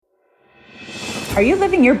Are you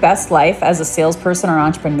living your best life as a salesperson or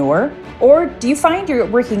entrepreneur? Or do you find you're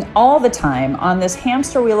working all the time on this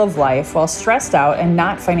hamster wheel of life while stressed out and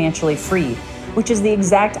not financially free, which is the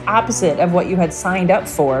exact opposite of what you had signed up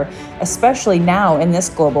for, especially now in this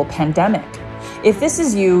global pandemic? If this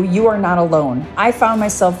is you, you are not alone. I found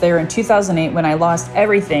myself there in 2008 when I lost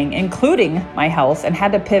everything, including my health, and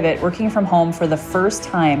had to pivot working from home for the first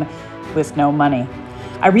time with no money.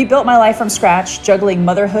 I rebuilt my life from scratch, juggling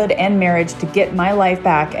motherhood and marriage to get my life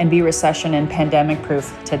back and be recession and pandemic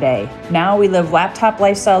proof today. Now we live laptop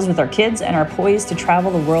lifestyles with our kids and are poised to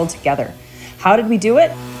travel the world together. How did we do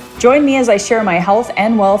it? Join me as I share my health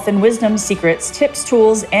and wealth and wisdom secrets, tips,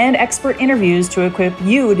 tools, and expert interviews to equip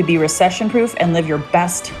you to be recession proof and live your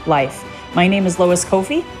best life. My name is Lois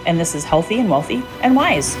Kofi, and this is Healthy and Wealthy and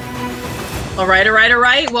Wise. All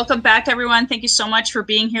right. Welcome back, everyone. Thank you so much for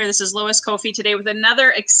being here. This is Lois Kofi today with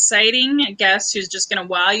another exciting guest who's just going to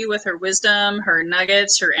wow you with her wisdom, her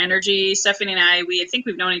nuggets, her energy. Stephanie and I think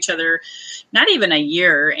we've known each other not even a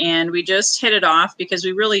year, and we just hit it off because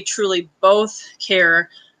we really, truly both care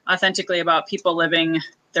authentically about people living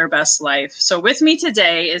their best life. So with me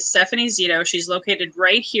today is Stephanie Zito. She's located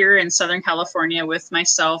right here in Southern California with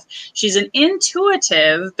myself. She's an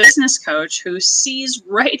intuitive business coach who sees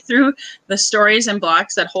right through the stories and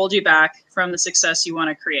blocks that hold you back from the success you want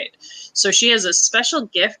to create. So she has a special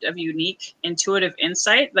gift of unique intuitive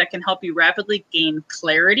insight that can help you rapidly gain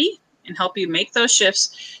clarity and help you make those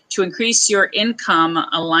shifts to increase your income,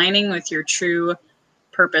 aligning with your true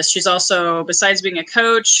purpose. She's also, besides being a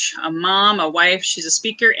coach, a mom, a wife, she's a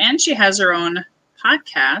speaker, and she has her own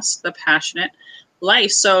podcast, The Passionate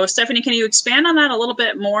Life. So Stephanie, can you expand on that a little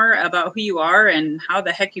bit more about who you are and how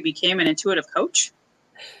the heck you became an intuitive coach?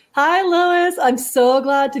 Hi, Lois. I'm so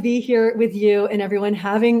glad to be here with you and everyone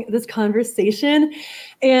having this conversation.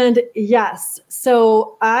 And yes,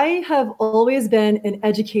 so I have always been an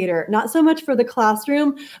educator, not so much for the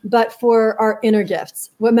classroom, but for our inner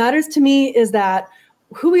gifts. What matters to me is that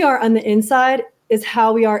who we are on the inside is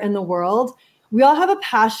how we are in the world. We all have a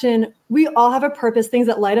passion. We all have a purpose, things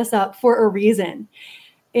that light us up for a reason.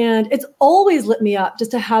 And it's always lit me up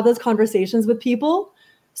just to have those conversations with people.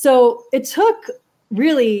 So it took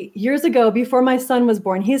really years ago, before my son was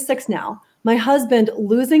born, he's 6 now, my husband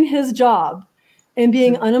losing his job and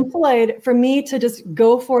being unemployed, for me to just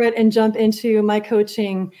go for it and jump into my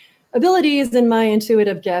coaching abilities and my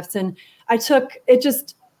intuitive gifts. And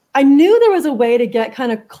I knew there was a way to get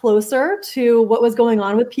kind of closer to what was going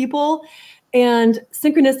on with people, and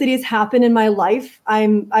synchronicities happen in my life.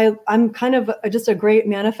 I'm kind of just a great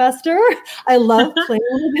manifester. I love playing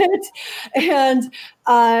with it.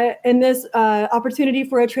 And this opportunity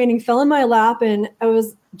for a training fell in my lap, and I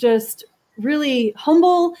was just really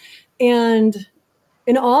humble and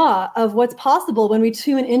in awe of what's possible when we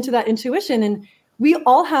tune into that intuition. And we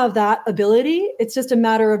all have that ability. It's just a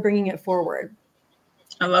matter of bringing it forward.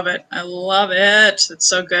 I love it. It's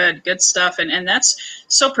so good. Good stuff. And that's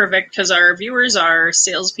so perfect because our viewers are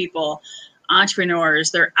salespeople,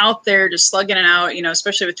 entrepreneurs. They're out there just slugging it out,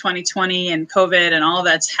 especially with 2020 and COVID and all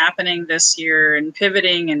that's happening this year and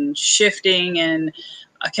pivoting and shifting. And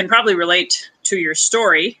I can probably relate to your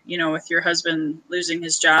story, with your husband losing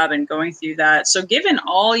his job and going through that. So given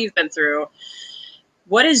all you've been through,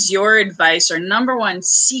 what is your advice or number one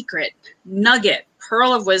secret nugget,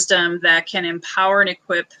 pearl of wisdom that can empower and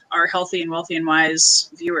equip our healthy and wealthy and wise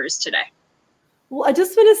viewers today? Well, I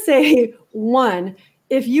just want to say, one,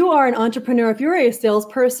 if you are an entrepreneur, if you're a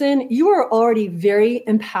salesperson, you are already very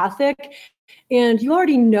empathic and you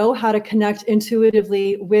already know how to connect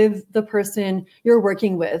intuitively with the person you're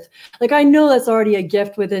working with. Like, I know that's already a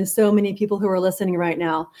gift within so many people who are listening right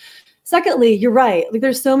now. Secondly, you're right. Like,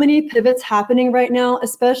 there's so many pivots happening right now,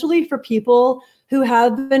 especially for people who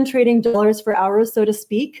have been trading dollars for hours, so to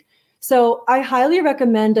speak. So I highly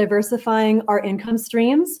recommend diversifying our income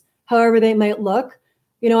streams, however they might look.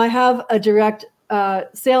 I have a direct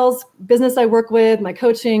sales business I work with, my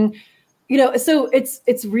coaching, so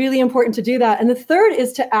it's really important to do that. And the third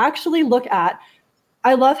is to actually look at,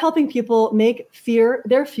 I love helping people make fear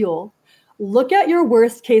their fuel. Look at your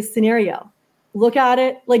worst case scenario. Look at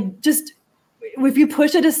it like, just if you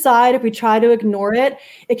push it aside, if we try to ignore it,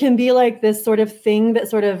 it can be like this sort of thing that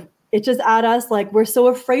sort of itches at us. Like, we're so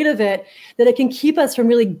afraid of it that it can keep us from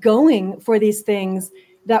really going for these things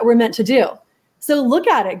that we're meant to do. So look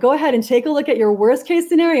at it. Go ahead and take a look at your worst case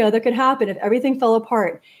scenario that could happen if everything fell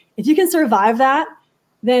apart. If you can survive that,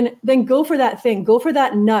 then go for that thing. Go for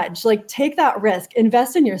that nudge. Like, take that risk.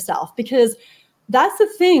 Invest in yourself, because that's the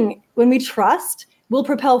thing. When we trust, we'll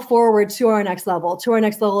propel forward to our next level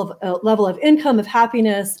of income, of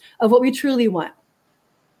happiness, of what we truly want.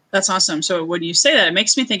 That's awesome. So when you say that, it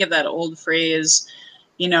makes me think of that old phrase,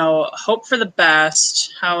 hope for the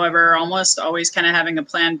best. However, almost always kind of having a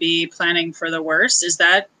plan B, planning for the worst. Is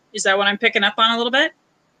that what I'm picking up on a little bit?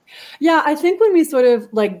 Yeah, I think when we sort of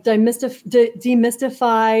like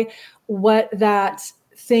demystify what that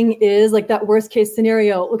thing is, like that worst case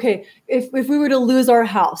scenario. Okay, if we were to lose our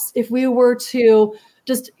house, if we were to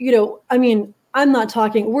just, I'm not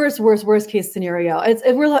talking worst case scenario.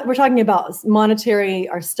 We're talking about monetary,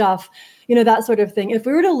 our stuff, that sort of thing. If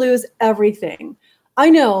we were to lose everything, I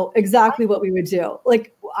know exactly what we would do.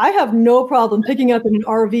 Like, I have no problem picking up in an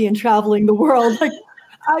RV and traveling the world. Like,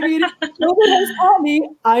 COVID has taught me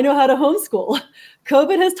I know how to homeschool.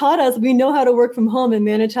 COVID has taught us we know how to work from home and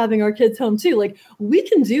manage having our kids home too. Like, we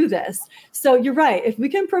can do this. So you're right. If we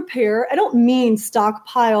can prepare, I don't mean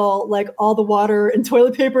stockpile like all the water and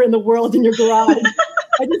toilet paper in the world in your garage.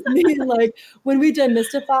 I just mean like when we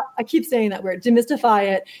demystify, I keep saying that word, demystify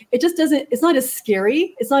it. It's not as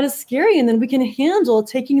scary. It's not as scary. And then we can handle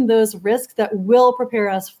taking those risks that will prepare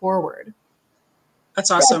us forward.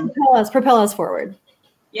 That's awesome. Propel us forward.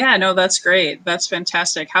 Yeah, no, that's great. That's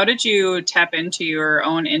fantastic. How did you tap into your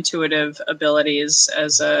own intuitive abilities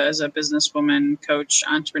as a businesswoman, coach,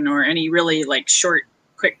 entrepreneur? Any really like short,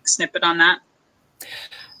 quick snippet on that?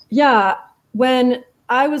 Yeah. When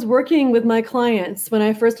I was working with my clients, when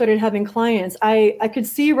I first started having clients, I could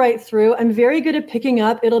see right through. I'm very good at picking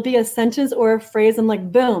up. It'll be a sentence or a phrase. I'm like,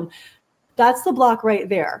 boom, that's the block right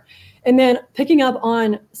there. And then picking up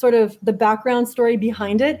on sort of the background story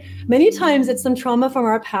behind it. Many times it's some trauma from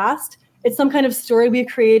our past. It's some kind of story we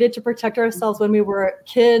created to protect ourselves when we were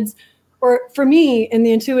kids. Or for me, in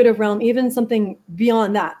the intuitive realm, even something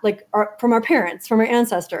beyond that, like from our parents, from our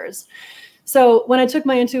ancestors. So when I took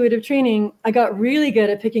my intuitive training, I got really good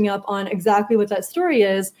at picking up on exactly what that story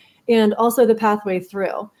is and also the pathway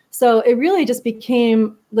through. So it really just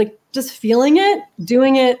became like just feeling it,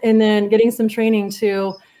 doing it, and then getting some training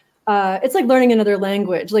to it's like learning another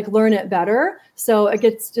language, like learn it better. So it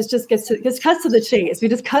cuts to the chase. We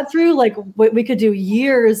just cut through like what we could do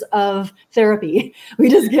years of therapy. We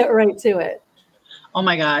just get right to it. Oh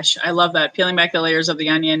my gosh. I love that. Peeling back the layers of the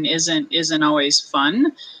onion isn't always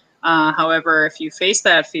fun. However, if you face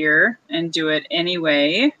that fear and do it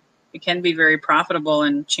anyway, it can be very profitable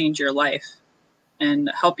and change your life and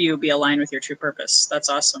help you be aligned with your true purpose. That's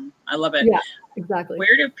awesome. I love it. Yeah, exactly.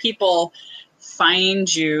 Where do people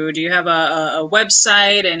find you? Do you have a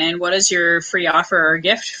website, and what is your free offer or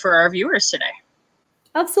gift for our viewers today?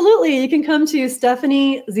 Absolutely. You can come to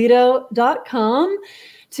stephaniezito.com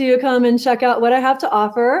to come and check out what I have to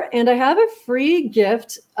offer. And I have a free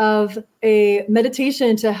gift of a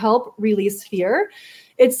meditation to help release fear.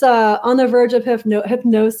 It's on the verge of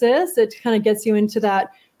hypnosis. It kind of gets you into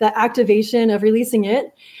that activation of releasing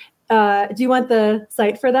it. Do you want the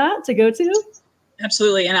site for that to go to?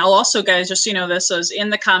 Absolutely. And I'll also, guys, just so you know, this is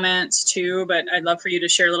in the comments too, but I'd love for you to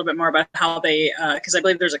share a little bit more about how they, because I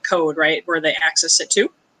believe there's a code, right, where they access it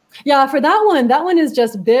too. Yeah, for that one is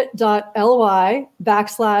just bit.ly/Steph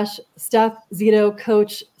Zito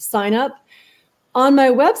Coach sign up. On my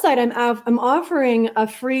website, I'm offering a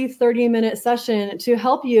free 30-minute session to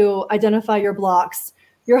help you identify your blocks,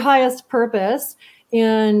 your highest purpose,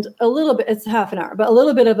 and a little bit, it's half an hour, but a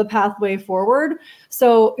little bit of a pathway forward.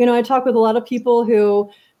 So, I talk with a lot of people who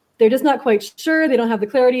they're just not quite sure. They don't have the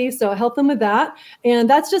clarity. So I help them with that. And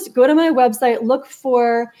that's just go to my website, look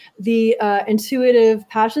for the intuitive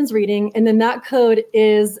passions reading. And then that code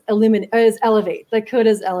is Elevate. That code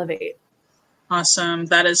is Elevate. Awesome.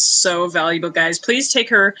 That is so valuable, guys. Please take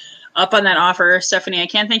her up on that offer. Stephanie, I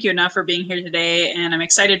can't thank you enough for being here today. And I'm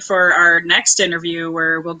excited for our next interview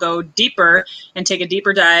where we'll go deeper and take a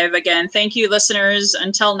deeper dive. Again, thank you, listeners.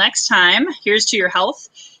 Until next time, here's to your health,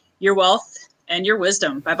 your wealth, and your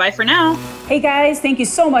wisdom. Bye-bye for now. Hey guys, thank you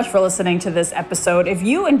so much for listening to this episode. If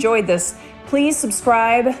you enjoyed this, please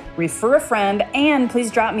subscribe, refer a friend, and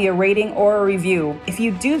please drop me a rating or a review. If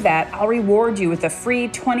you do that, I'll reward you with a free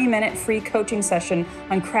 20-minute free coaching session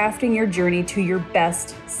on crafting your journey to your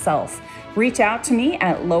best self. Reach out to me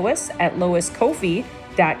at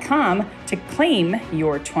lois@loiscoffee.com to claim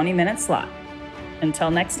your 20-minute slot.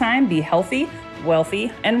 Until next time, be healthy, wealthy,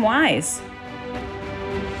 and wise.